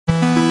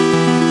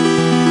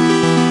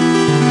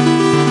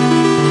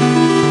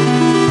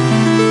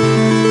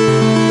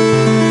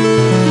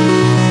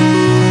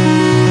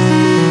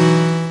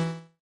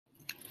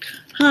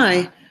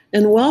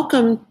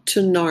Welcome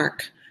to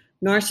NARC,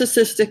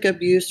 Narcissistic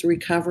Abuse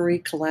Recovery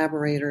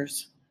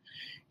Collaborators.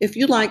 If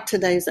you like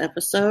today's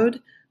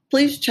episode,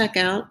 please check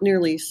out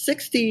nearly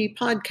 60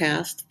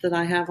 podcasts that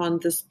I have on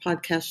this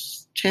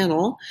podcast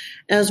channel,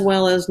 as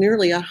well as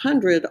nearly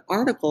 100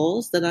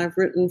 articles that I've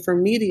written for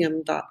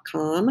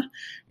Medium.com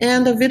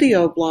and a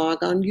video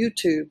blog on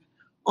YouTube.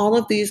 All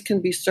of these can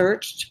be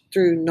searched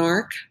through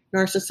NARC,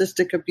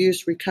 Narcissistic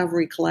Abuse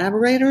Recovery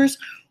Collaborators,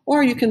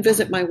 or you can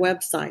visit my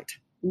website,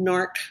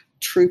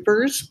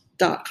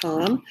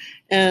 narctroopers.com,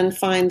 and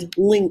find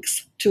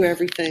links to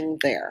everything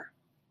there.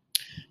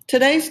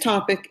 Today's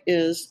topic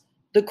is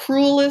the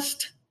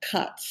cruelest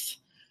cuts.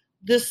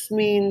 This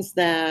means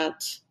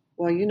that,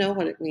 well, you know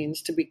what it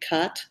means to be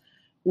cut.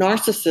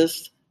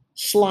 Narcissists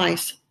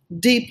slice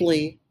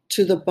deeply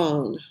to the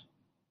bone.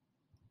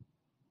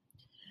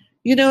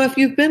 You know, if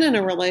you've been in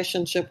a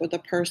relationship with a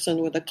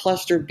person with a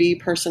cluster B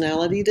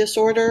personality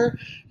disorder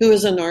who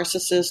is a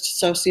narcissist,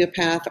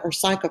 sociopath, or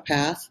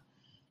psychopath,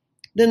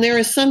 then there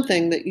is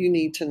something that you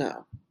need to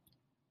know.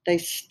 They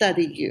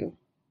study you.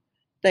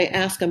 They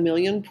ask a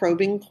million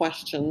probing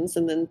questions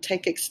and then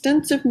take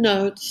extensive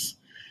notes,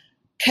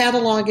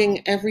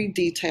 cataloging every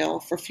detail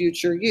for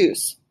future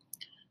use.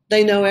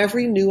 They know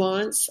every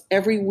nuance,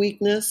 every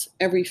weakness,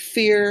 every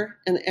fear,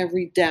 and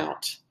every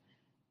doubt.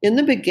 In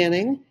the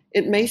beginning,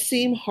 it may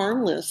seem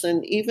harmless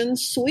and even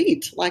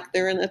sweet, like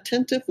they're an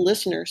attentive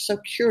listener, so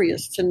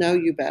curious to know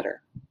you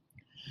better.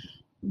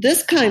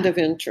 This kind of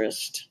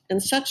interest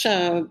and such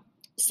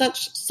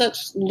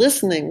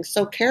listening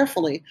so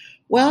carefully,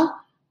 well,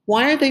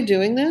 why are they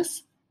doing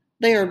this?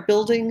 They are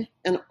building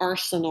an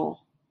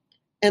arsenal,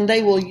 and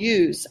they will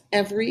use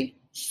every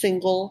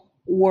single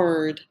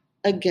word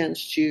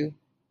against you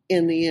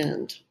in the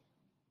end.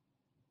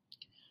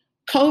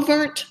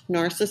 Covert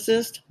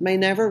narcissists may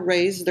never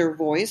raise their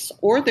voice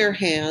or their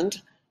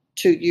hand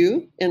to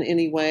you in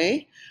any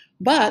way,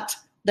 but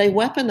they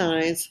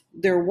weaponize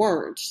their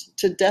words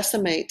to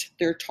decimate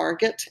their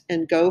target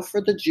and go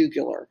for the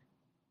jugular.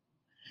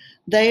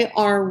 They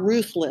are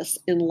ruthless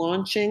in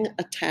launching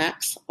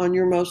attacks on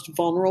your most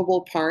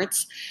vulnerable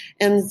parts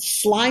and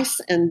slice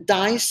and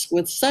dice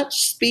with such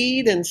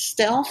speed and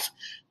stealth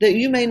that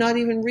you may not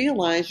even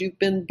realize you've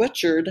been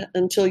butchered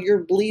until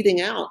you're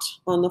bleeding out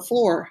on the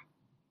floor.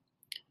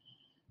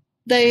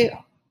 They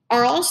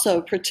are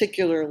also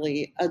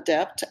particularly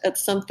adept at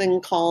something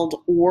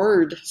called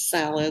word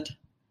salad.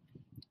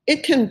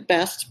 It can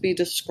best be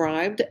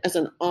described as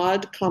an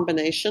odd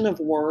combination of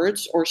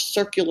words or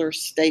circular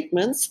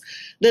statements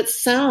that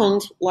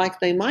sound like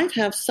they might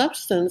have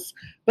substance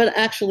but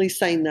actually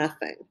say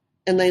nothing,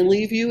 and they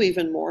leave you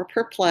even more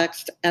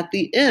perplexed at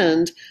the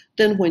end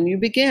than when you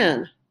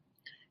began.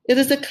 It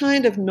is a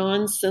kind of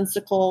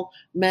nonsensical,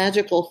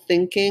 magical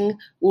thinking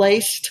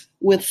laced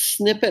with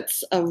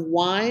snippets of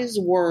wise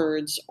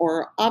words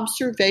or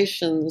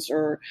observations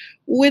or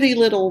witty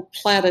little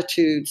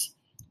platitudes,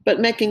 but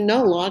making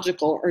no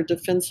logical or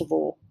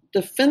defensible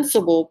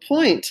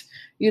point.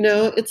 You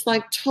know, it's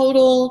like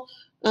total,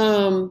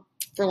 for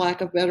lack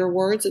of better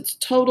words, it's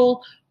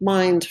total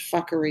mind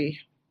fuckery.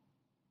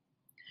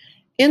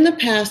 In the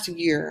past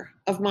year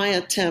of my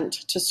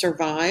attempt to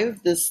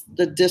survive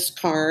the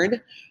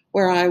discard,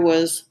 where I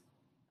was,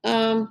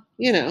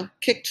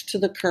 kicked to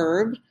the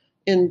curb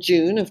in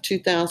June of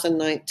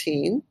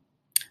 2019,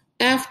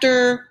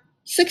 after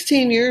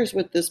 16 years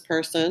with this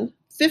person,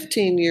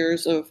 15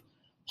 years of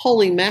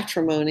holy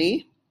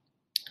matrimony,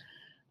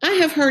 I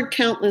have heard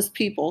countless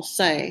people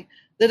say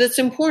that it's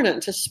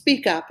important to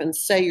speak up and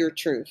say your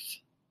truth.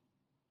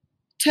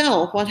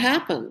 Tell what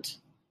happened.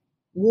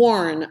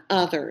 Warn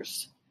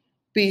others.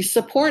 Be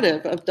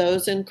supportive of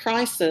those in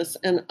crisis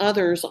and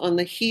others on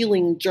the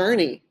healing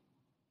journey.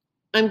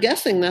 I'm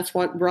guessing that's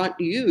what brought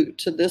you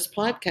to this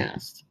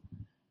podcast.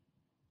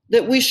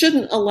 That we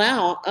shouldn't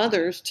allow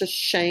others to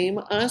shame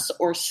us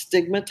or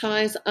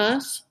stigmatize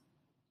us.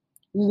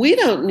 We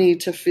don't need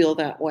to feel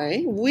that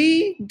way.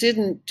 We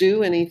didn't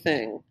do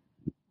anything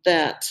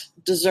that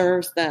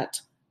deserves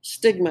that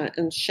stigma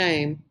and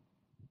shame.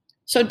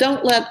 So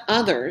don't let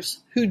others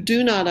who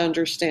do not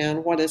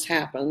understand what has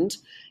happened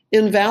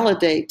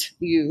invalidate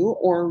you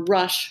or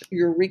rush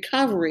your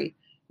recovery.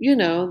 You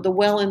know, the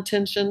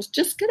well-intentioned,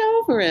 just get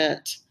over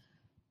it.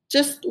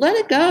 Just let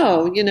it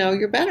go. You know,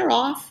 you're better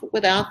off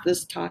without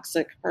this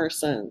toxic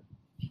person.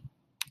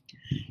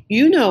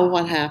 You know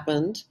what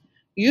happened.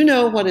 You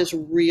know what is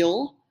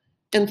real.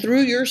 And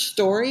through your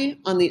story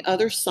on the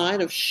other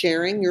side of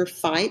sharing your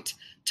fight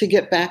to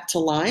get back to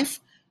life,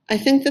 I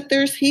think that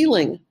there's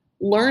healing,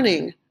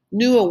 learning,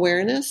 new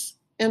awareness,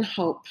 and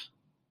hope.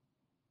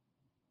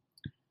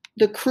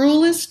 The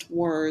cruelest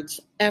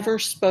words ever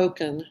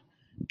spoken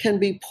can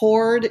be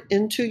poured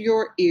into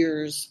your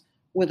ears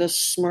with a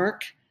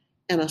smirk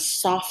and a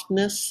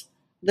softness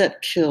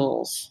that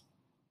kills.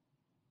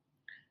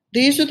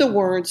 These are the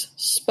words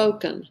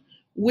spoken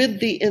with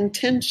the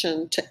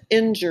intention to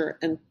injure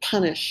and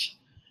punish.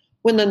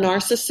 When the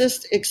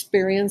narcissist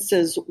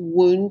experiences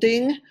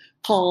wounding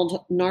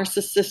called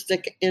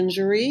narcissistic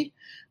injury,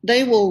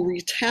 they will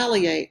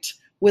retaliate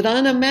with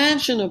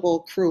unimaginable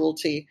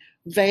cruelty,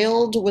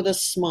 veiled with a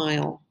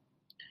smile.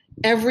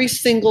 Every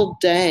single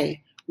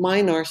day,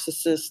 my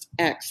narcissist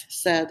ex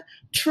said,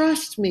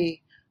 "Trust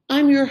me,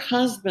 I'm your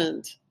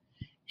husband."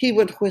 He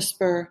would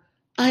whisper,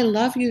 "I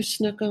love you,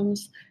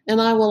 Snookums,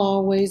 and I will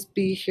always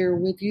be here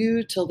with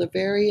you till the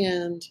very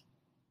end."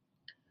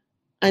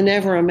 I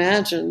never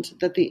imagined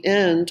that the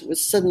end would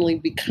suddenly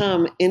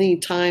become any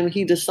time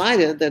he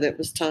decided that it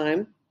was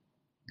time.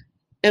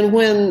 And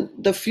when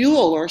the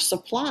fuel or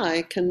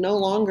supply can no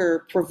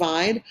longer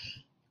provide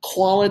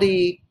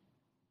quality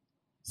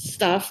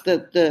stuff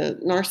that the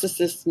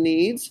narcissist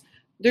needs,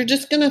 they're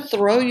just going to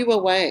throw you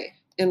away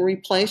and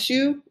replace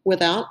you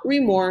without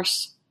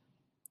remorse.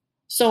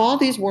 So all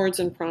these words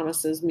and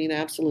promises mean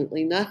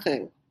absolutely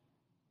nothing.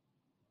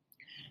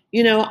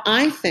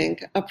 I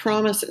think a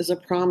promise is a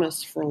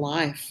promise for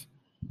life.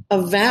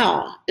 A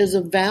vow is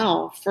a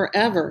vow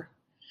forever.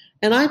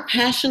 And I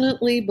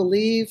passionately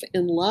believe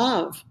in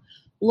love,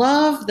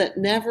 love that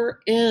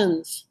never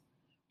ends.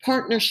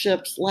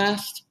 Partnerships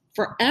last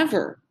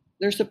forever.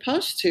 They're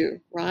supposed to,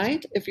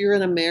 right? If you're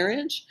in a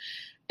marriage,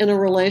 in a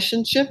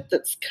relationship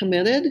that's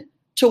committed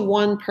to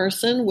one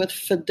person with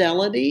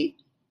fidelity,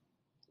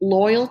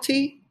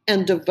 loyalty,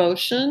 and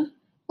devotion,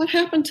 what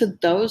happened to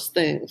those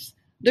things?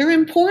 They're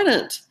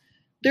important.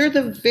 They're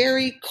the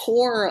very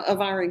core of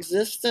our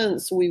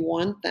existence. We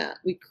want that.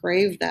 We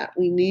crave that.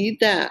 We need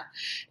that.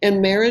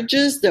 And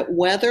marriages that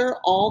weather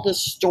all the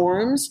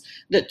storms,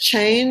 that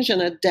change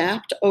and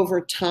adapt over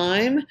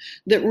time,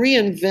 that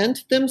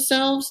reinvent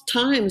themselves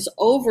times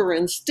over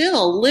and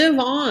still live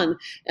on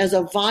as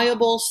a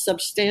viable,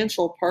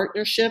 substantial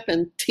partnership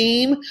and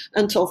team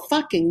until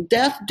fucking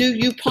death do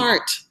you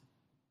part.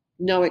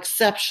 No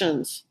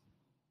exceptions.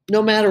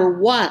 No matter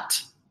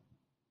what.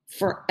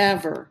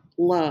 Forever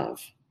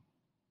love.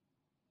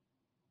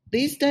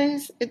 These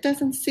days, it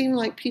doesn't seem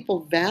like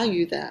people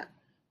value that.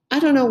 I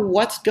don't know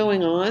what's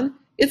going on.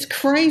 It's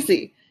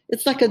crazy.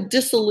 It's like a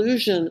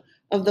disillusion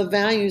of the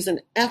values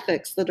and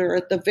ethics that are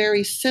at the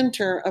very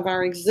center of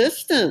our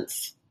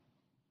existence.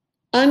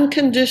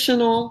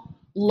 Unconditional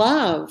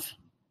love.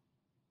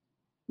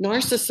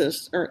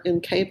 Narcissists are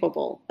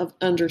incapable of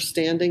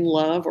understanding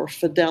love or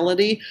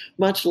fidelity,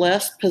 much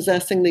less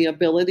possessing the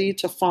ability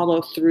to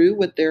follow through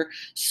with their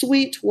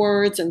sweet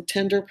words and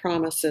tender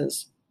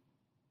promises.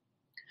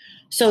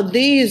 So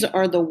these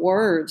are the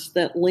words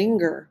that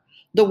linger,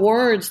 the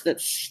words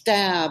that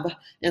stab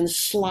and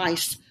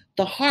slice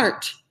the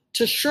heart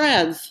to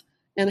shreds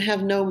and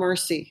have no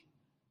mercy.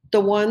 The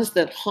ones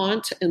that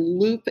haunt and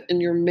loop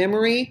in your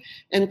memory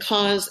and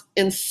cause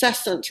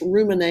incessant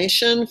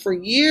rumination for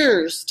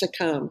years to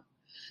come.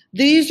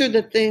 These are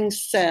the things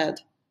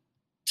said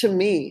to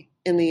me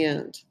in the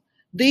end.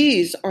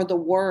 These are the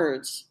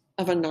words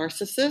of a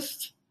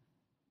narcissist,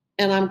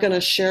 and I'm going to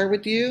share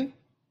with you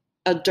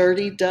a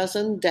dirty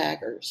dozen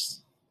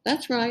daggers.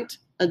 That's right,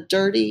 a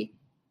dirty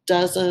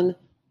dozen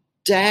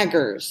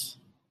daggers.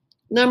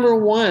 Number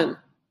one,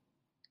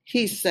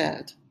 he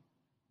said,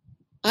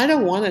 "I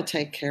don't want to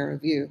take care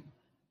of you.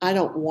 I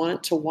don't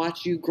want to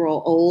watch you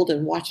grow old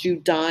and watch you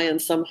die in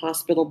some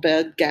hospital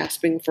bed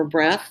gasping for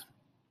breath."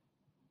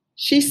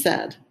 She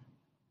said,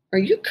 "Are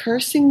you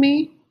cursing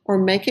me or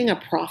making a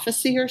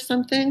prophecy or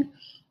something?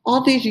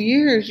 All these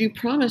years you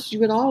promised you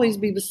would always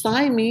be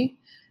beside me,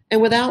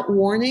 and without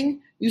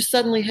warning, you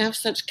suddenly have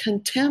such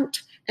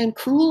contempt and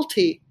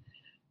cruelty.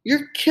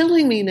 You're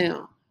killing me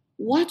now,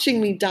 watching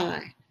me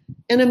die,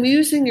 and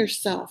amusing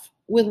yourself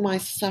with my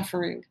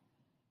suffering.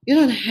 You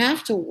don't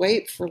have to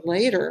wait for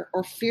later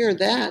or fear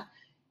that.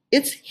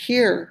 It's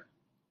here,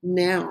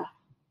 now."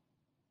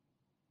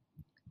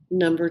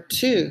 Number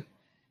two,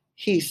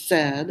 he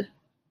said,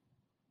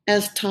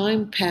 "As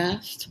time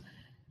passed,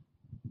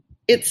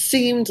 it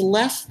seemed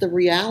less the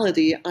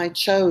reality I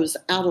chose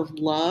out of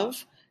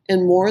love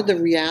and more the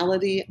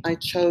reality I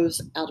chose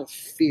out of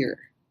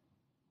fear."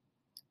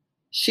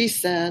 She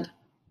said,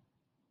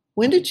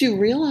 "When did you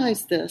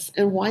realize this,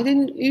 and why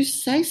didn't you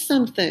say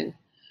something?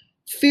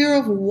 Fear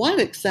of what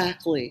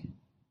exactly?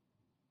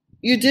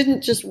 You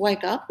didn't just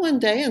wake up one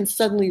day and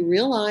suddenly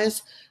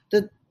realize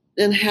that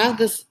and have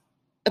this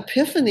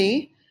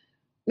epiphany.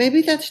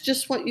 Maybe that's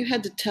just what you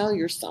had to tell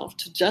yourself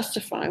to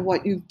justify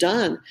what you've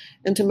done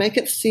and to make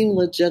it seem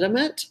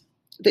legitimate,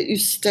 that you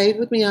stayed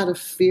with me out of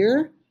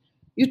fear.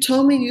 You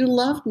told me you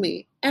loved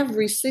me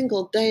every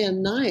single day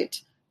and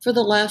night for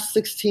the last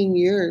 16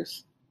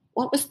 years.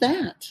 What was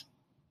that?"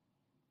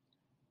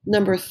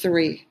 Number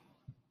three,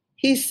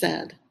 he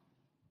said,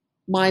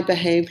 "My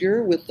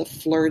behavior with the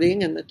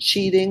flirting and the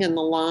cheating and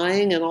the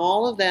lying and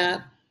all of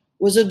that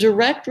was a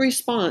direct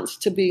response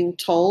to being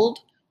told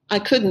I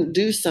couldn't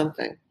do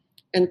something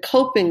and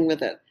coping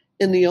with it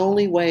in the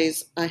only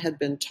ways I had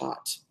been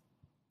taught."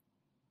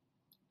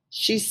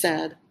 She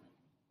said,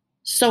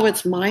 "So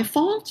it's my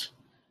fault?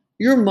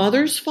 Your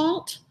mother's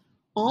fault?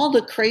 All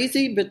the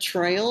crazy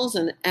betrayals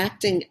and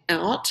acting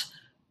out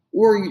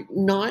were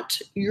not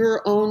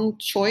your own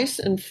choice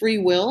and free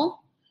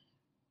will?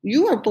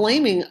 You are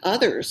blaming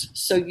others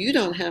so you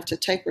don't have to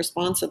take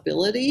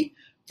responsibility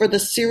for the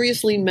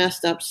seriously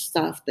messed up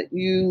stuff that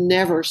you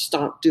never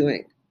stop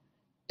doing.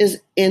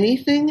 Is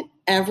anything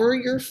ever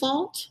your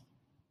fault?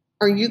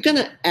 Are you going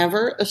to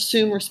ever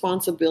assume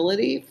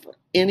responsibility for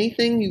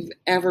anything you've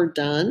ever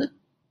done?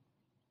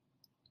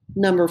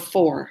 Number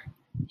 4,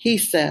 he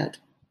said,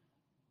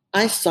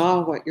 I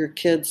saw what your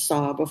kids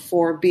saw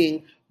before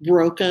being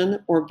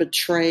broken or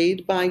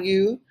betrayed by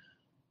you,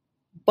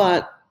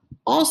 but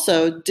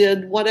also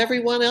did what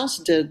everyone else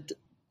did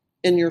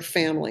in your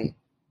family,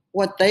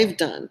 what they've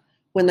done.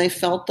 When they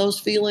felt those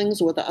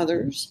feelings with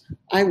others,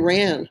 I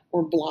ran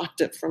or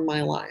blocked it from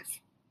my life.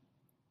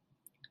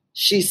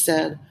 She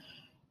said,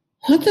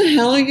 what the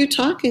hell are you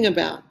talking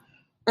about?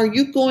 Are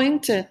you going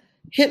to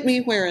hit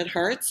me where it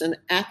hurts and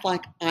act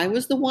like I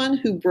was the one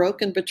who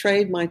broke and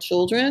betrayed my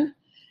children?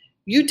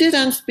 You did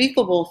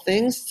unspeakable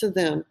things to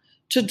them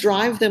to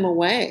drive them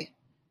away.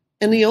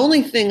 And the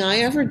only thing I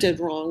ever did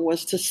wrong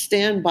was to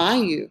stand by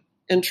you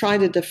and try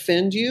to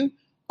defend you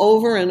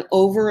over and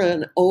over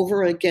and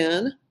over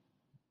again.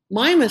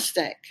 My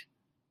mistake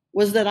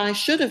was that I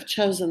should have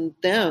chosen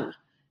them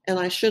and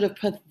I should have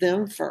put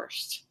them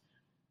first.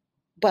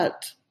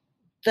 But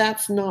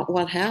that's not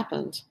what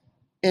happened.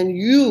 And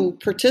you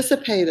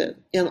participated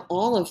in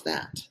all of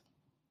that.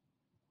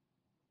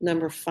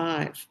 Number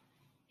 5,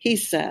 he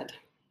said,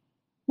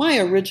 my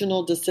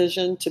original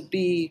decision to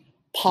be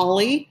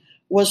poly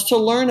was to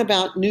learn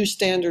about new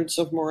standards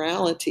of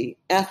morality,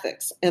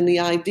 ethics, and the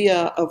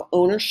idea of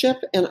ownership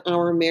in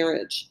our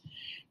marriage.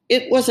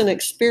 It was an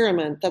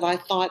experiment that I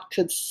thought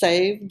could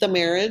save the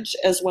marriage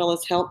as well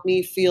as help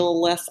me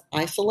feel less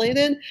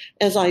isolated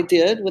as I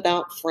did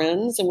without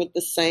friends and with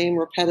the same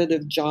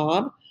repetitive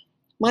job.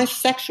 My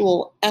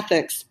sexual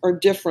ethics are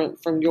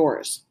different from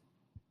yours.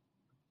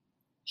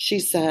 She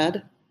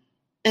said,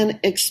 an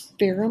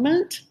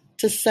experiment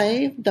to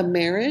save the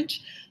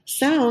marriage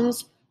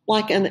sounds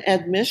like an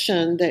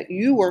admission that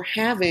you were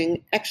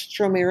having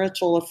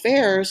extramarital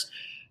affairs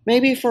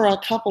maybe for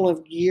a couple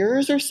of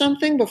years or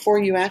something before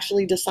you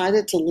actually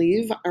decided to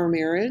leave our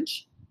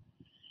marriage.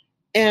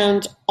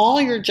 And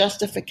all your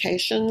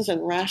justifications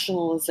and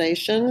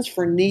rationalizations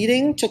for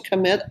needing to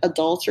commit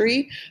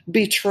adultery,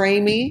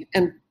 betray me,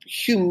 and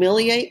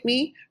humiliate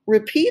me,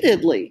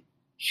 repeatedly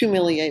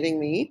humiliating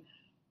me,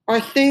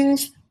 are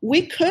things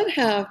we could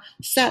have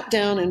sat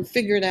down and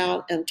figured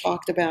out and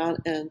talked about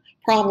and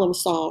problem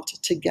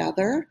solved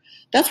together.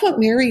 That's what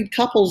married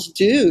couples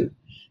do.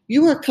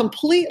 You are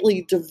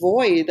completely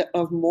devoid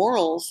of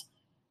morals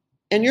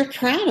and you're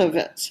proud of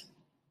it.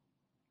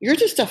 You're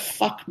just a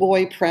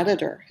fuckboy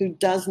predator who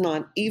does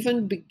not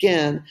even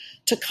begin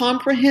to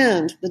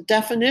comprehend the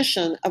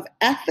definition of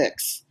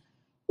ethics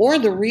or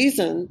the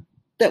reason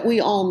that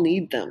we all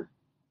need them.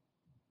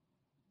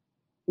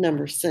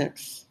 Number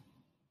 6,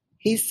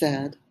 he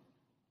said,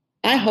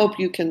 I hope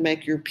you can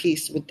make your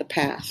peace with the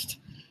past.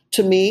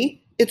 To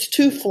me, it's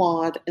too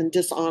flawed and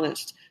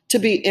dishonest to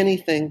be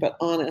anything but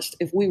honest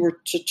if we were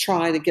to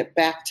try to get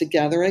back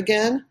together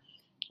again.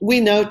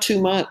 We know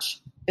too much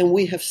and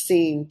we have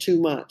seen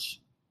too much.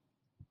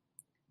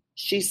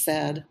 She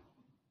said,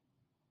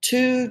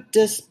 too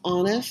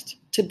dishonest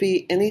to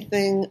be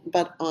anything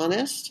but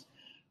honest?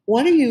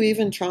 What are you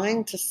even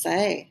trying to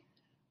say?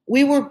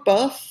 We were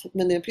both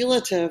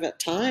manipulative at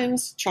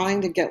times,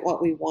 trying to get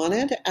what we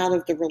wanted out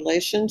of the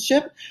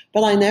relationship,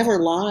 but I never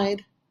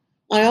lied.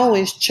 I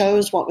always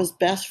chose what was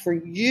best for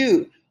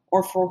you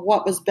or for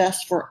what was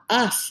best for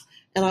us,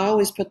 and I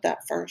always put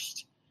that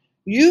first.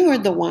 You are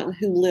the one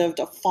who lived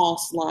a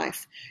false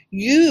life.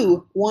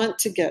 You want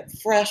to get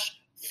fresh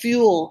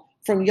fuel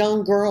from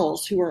young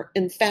girls who are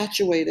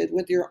infatuated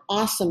with your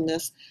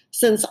awesomeness,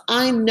 since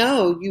I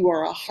know you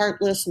are a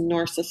heartless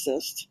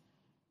narcissist.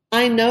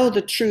 I know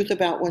the truth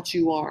about what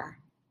you are,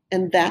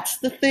 and that's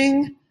the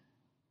thing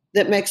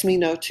that makes me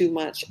know too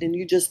much, and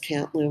you just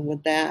can't live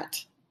with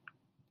that.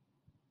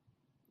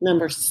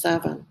 Number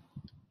 7,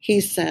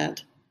 he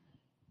said,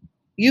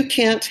 you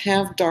can't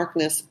have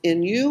darkness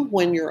in you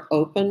when you're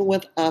open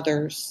with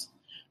others.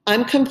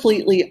 I'm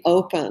completely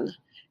open,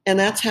 and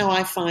that's how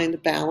I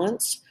find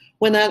balance.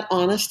 When that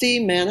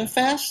honesty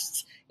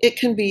manifests, it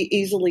can be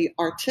easily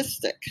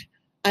artistic.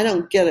 I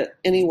don't get it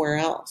anywhere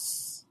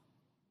else.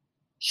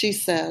 She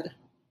said,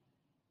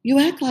 you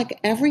act like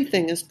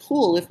everything is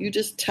cool if you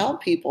just tell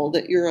people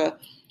that you're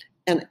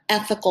an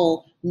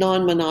ethical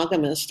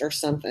non-monogamist or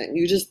something.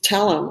 You just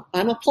tell them,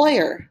 I'm a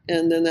player,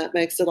 and then that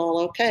makes it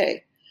all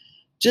okay.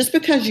 Just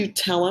because you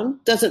tell them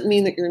doesn't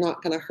mean that you're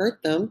not going to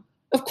hurt them.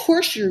 Of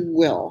course you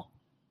will.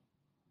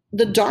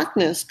 The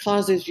darkness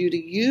causes you to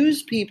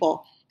use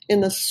people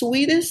in the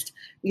sweetest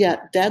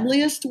yet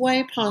deadliest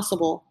way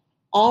possible.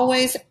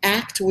 Always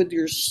act with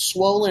your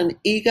swollen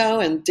ego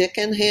and dick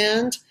in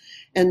hand,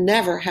 and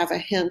never have a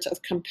hint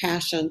of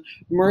compassion,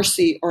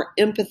 mercy, or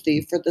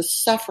empathy for the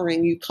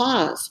suffering you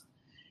cause.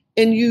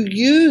 And you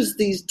use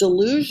these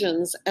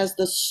delusions as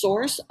the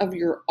source of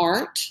your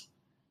art.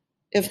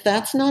 If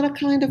that's not a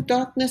kind of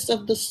darkness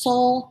of the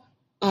soul,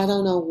 I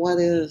don't know what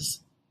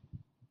is.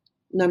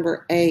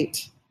 Number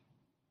 8,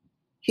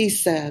 he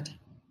said,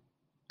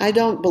 I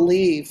don't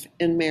believe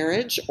in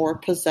marriage or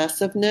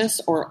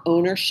possessiveness or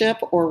ownership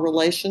or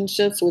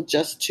relationships with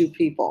just two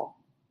people.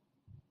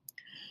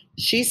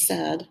 She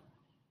said,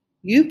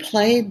 you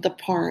played the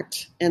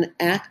part and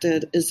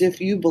acted as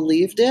if you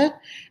believed it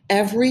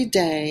every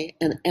day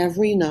and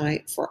every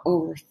night for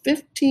over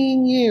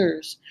 15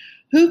 years.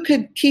 Who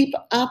could keep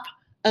up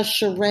a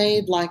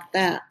charade like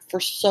that for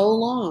so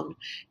long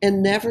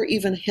and never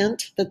even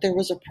hint that there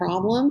was a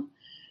problem?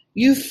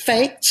 You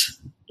faked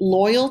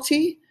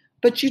loyalty,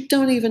 but you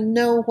don't even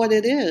know what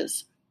it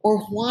is or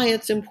why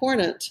it's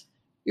important.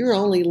 You're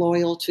only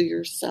loyal to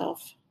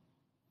yourself.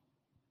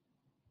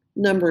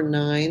 Number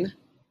 9,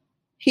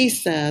 he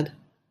said,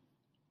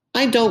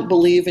 I don't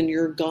believe in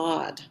your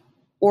God,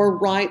 or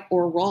right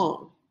or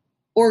wrong,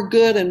 or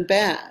good and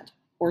bad,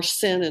 or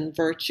sin and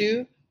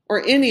virtue,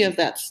 or any of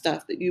that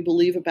stuff that you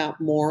believe about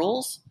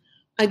morals.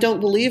 I don't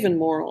believe in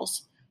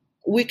morals.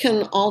 We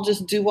can all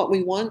just do what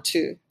we want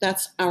to.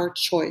 That's our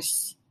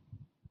choice.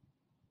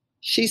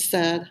 She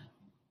said,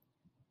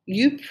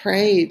 you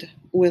prayed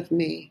with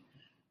me,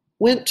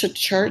 went to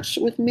church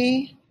with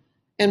me,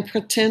 and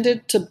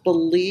pretended to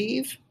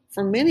believe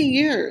for many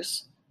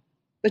years.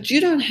 But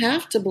you don't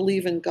have to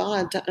believe in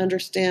God to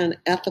understand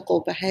ethical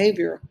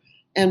behavior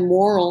and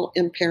moral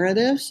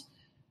imperatives.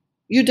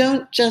 You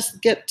don't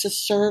just get to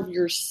serve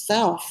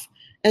yourself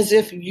as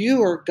if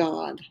you are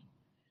God.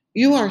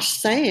 You are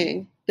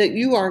saying that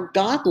you are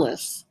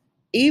godless,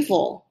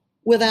 evil,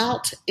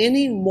 without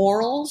any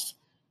morals,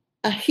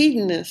 a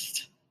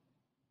hedonist.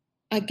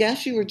 I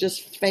guess you were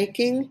just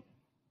faking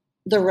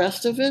the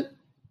rest of it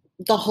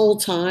the whole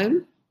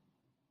time.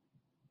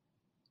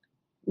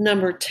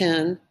 Number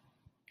 10,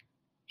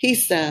 he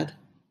said,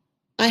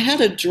 I had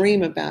a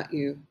dream about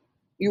you.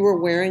 You were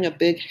wearing a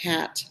big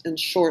hat and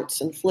shorts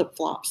and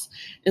flip-flops,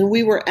 and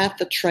we were at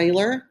the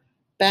trailer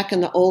back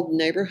in the old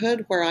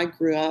neighborhood where I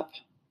grew up.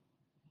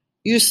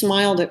 You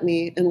smiled at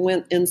me and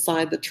went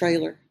inside the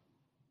trailer.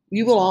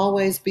 You will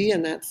always be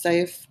in that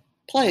safe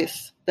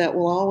place. That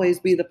will always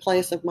be the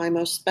place of my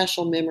most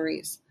special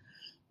memories.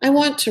 I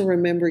want to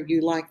remember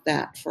you like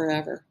that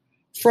forever,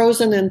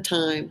 frozen in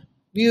time,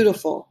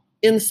 beautiful,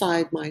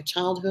 inside my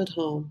childhood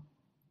home.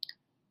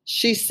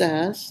 She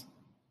says,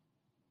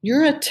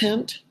 your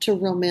attempt to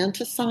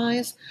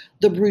romanticize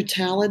the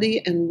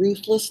brutality and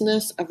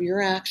ruthlessness of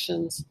your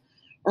actions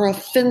are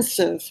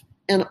offensive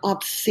and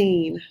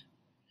obscene.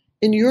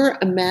 In your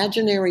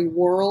imaginary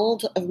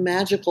world of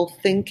magical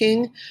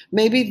thinking,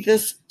 maybe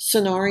this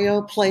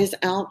scenario plays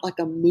out like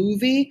a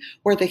movie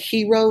where the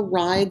hero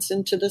rides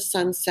into the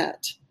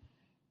sunset.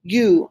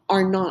 You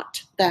are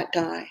not that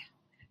guy.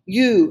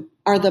 You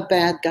are the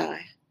bad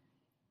guy.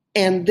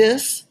 And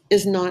this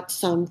is not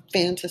some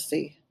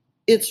fantasy.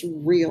 It's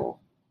real.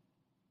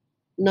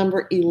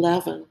 Number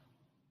 11,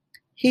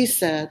 he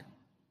said,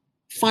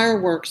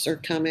 fireworks are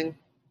coming.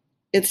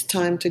 It's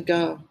time to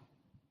go.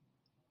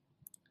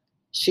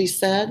 She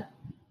said,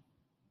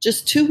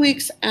 just 2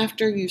 weeks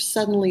after you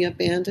suddenly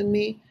abandoned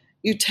me,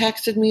 you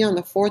texted me on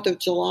the 4th of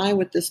July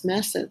with this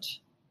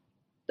message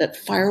that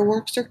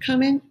fireworks are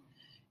coming.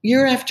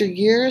 Year after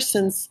year,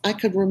 since I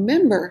could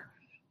remember,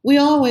 we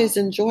always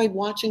enjoyed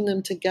watching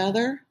them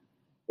together.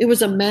 It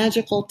was a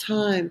magical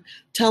time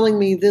telling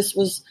me this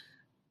was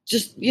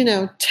just,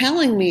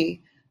 telling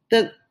me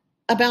that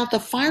about the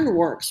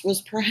fireworks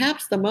was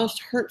perhaps the most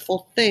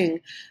hurtful thing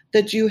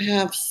that you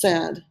have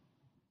said.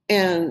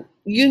 And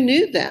you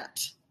knew that.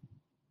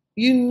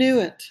 You knew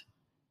it.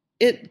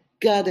 It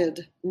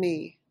gutted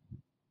me.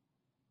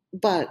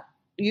 But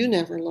you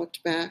never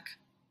looked back.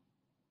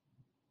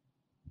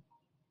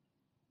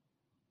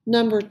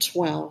 Number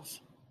 12.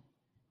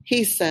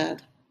 He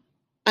said,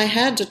 I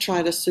had to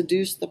try to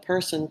seduce the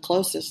person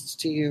closest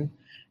to you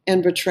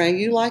and betray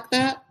you like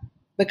that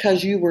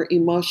because you were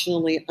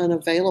emotionally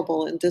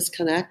unavailable and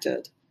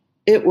disconnected.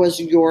 It was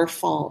your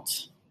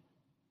fault.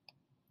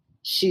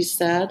 She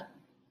said,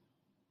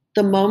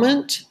 the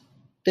moment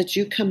that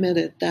you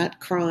committed that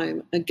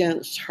crime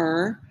against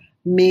her,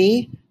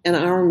 me, and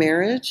our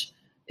marriage,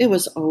 it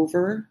was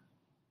over.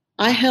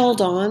 I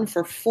held on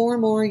for 4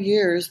 more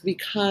years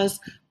because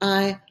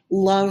I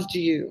loved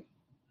you.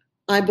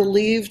 I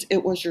believed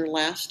it was your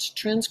last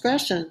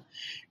transgression,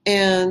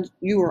 and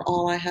you were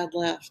all I had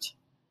left.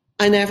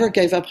 I never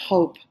gave up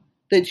hope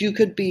that you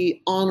could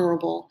be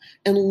honorable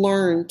and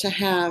learn to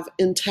have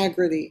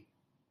integrity.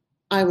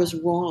 I was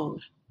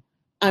wrong.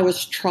 I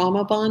was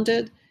trauma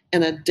bonded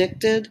and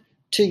addicted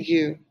to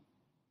you.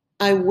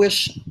 I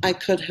wish I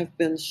could have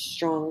been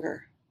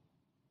stronger.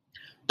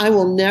 I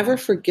will never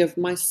forgive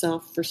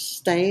myself for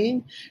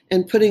staying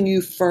and putting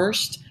you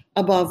first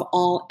above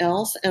all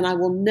else, and I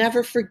will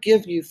never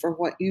forgive you for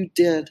what you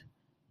did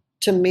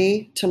to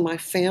me, to my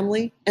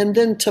family, and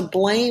then to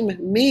blame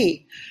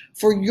me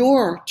for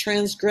your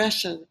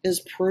transgression is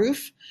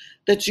proof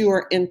that you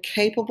are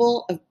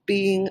incapable of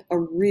being a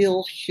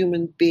real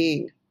human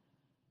being.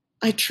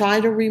 I try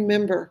to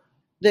remember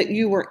that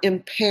you were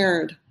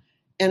impaired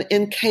and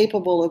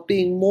incapable of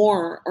being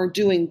more or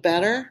doing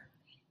better,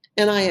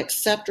 and I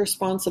accept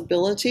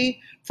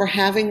responsibility for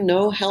having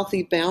no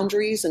healthy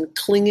boundaries and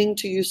clinging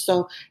to you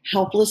so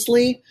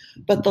helplessly.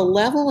 But the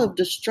level of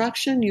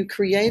destruction you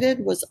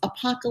created was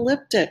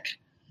apocalyptic.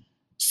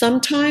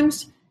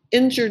 Sometimes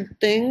injured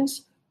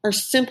things are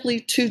simply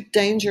too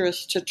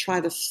dangerous to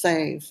try to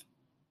save.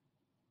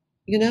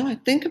 I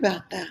think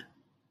about that.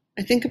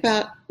 I think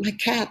about my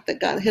cat that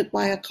got hit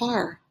by a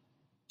car.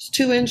 It's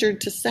too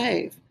injured to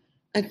save.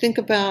 I think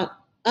about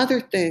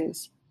other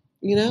things.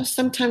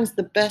 Sometimes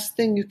the best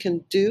thing you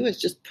can do is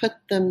just put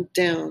them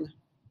down.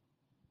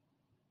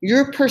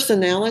 Your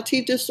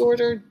personality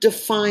disorder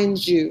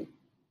defines you.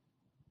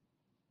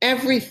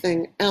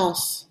 Everything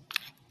else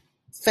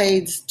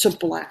fades to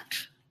black.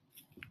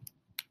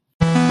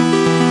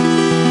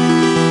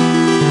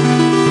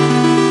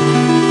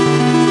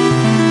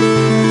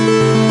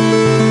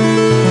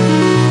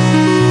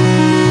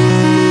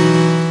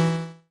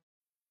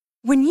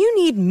 When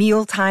you need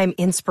mealtime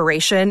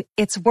inspiration,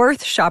 it's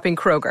worth shopping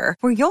Kroger,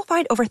 where you'll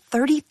find over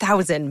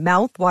 30,000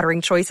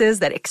 mouth-watering choices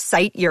that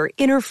excite your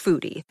inner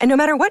foodie. And no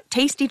matter what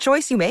tasty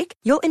choice you make,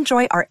 you'll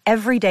enjoy our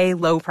everyday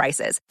low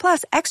prices,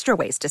 plus extra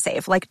ways to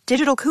save, like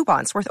digital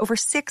coupons worth over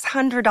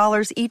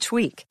 $600 each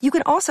week. You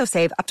can also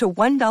save up to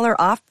 $1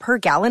 off per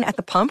gallon at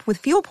the pump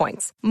with fuel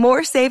points.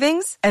 More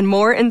savings and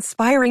more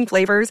inspiring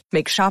flavors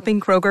make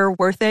shopping Kroger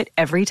worth it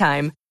every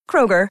time.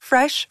 Kroger,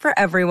 fresh for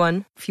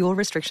everyone. Fuel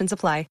restrictions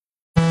apply.